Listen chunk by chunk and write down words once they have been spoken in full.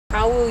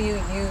how will you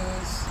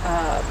use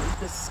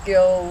the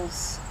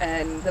skills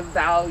and the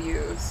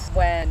values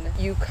when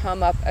you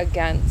come up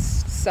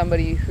against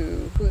somebody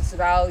whose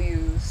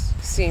values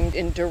seemed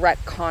in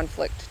direct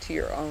conflict to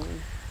your own?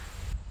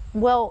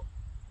 Well,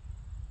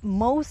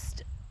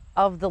 most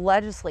of the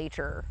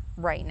legislature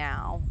right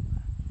now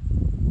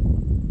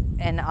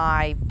and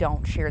I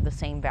don't share the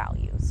same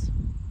values.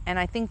 And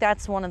I think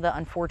that's one of the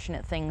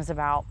unfortunate things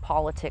about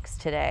politics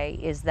today,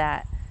 is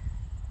that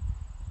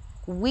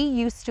we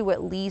used to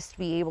at least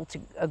be able to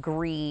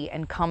agree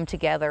and come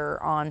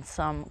together on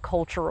some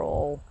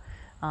cultural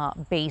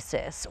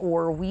basis,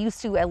 or we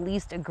used to at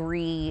least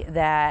agree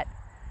that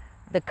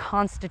the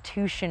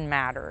Constitution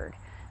mattered,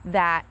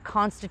 that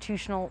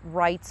constitutional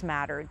rights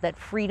mattered, that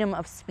freedom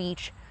of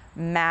speech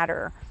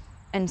matter.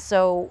 And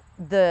so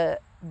the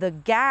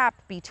gap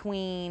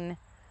between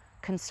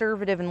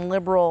conservative and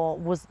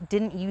liberal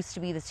didn't used to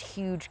be this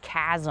huge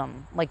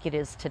chasm like it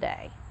is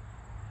today.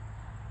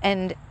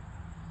 And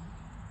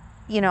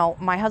you know,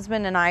 my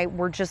husband and I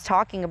were just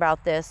talking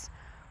about this.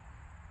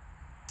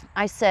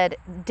 I said,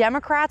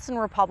 Democrats and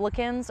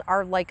Republicans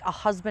are like a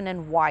husband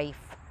and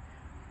wife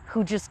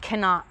who just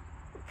cannot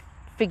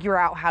figure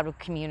out how to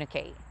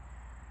communicate.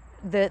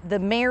 The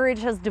marriage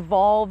has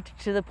devolved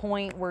to the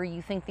point where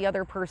you think the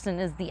other person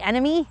is the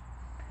enemy.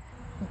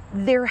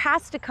 There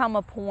has to come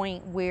a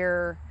point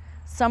where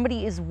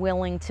somebody is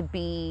willing to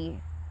be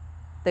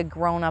the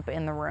grown-up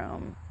in the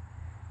room.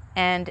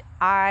 And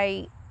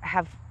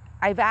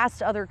I've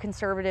asked other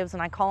conservatives,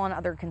 and I call on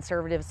other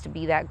conservatives to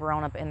be that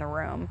grown-up in the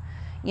room.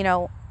 You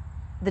know,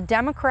 the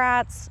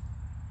Democrats,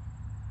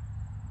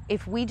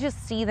 if we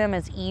just see them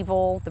as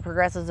evil, the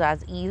progressives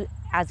as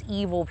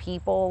evil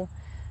people,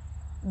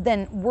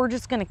 then we're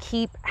just going to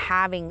keep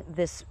having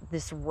this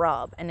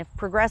rub. And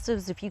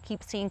if you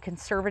keep seeing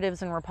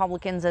conservatives and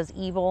Republicans as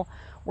evil,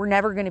 we're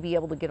never going to be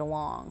able to get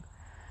along.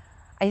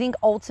 I think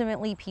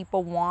ultimately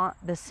people want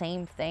the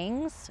same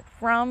things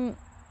from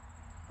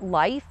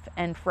life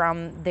and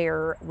from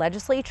their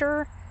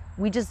legislature.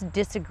 We just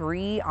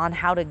disagree on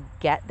how to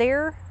get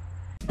there.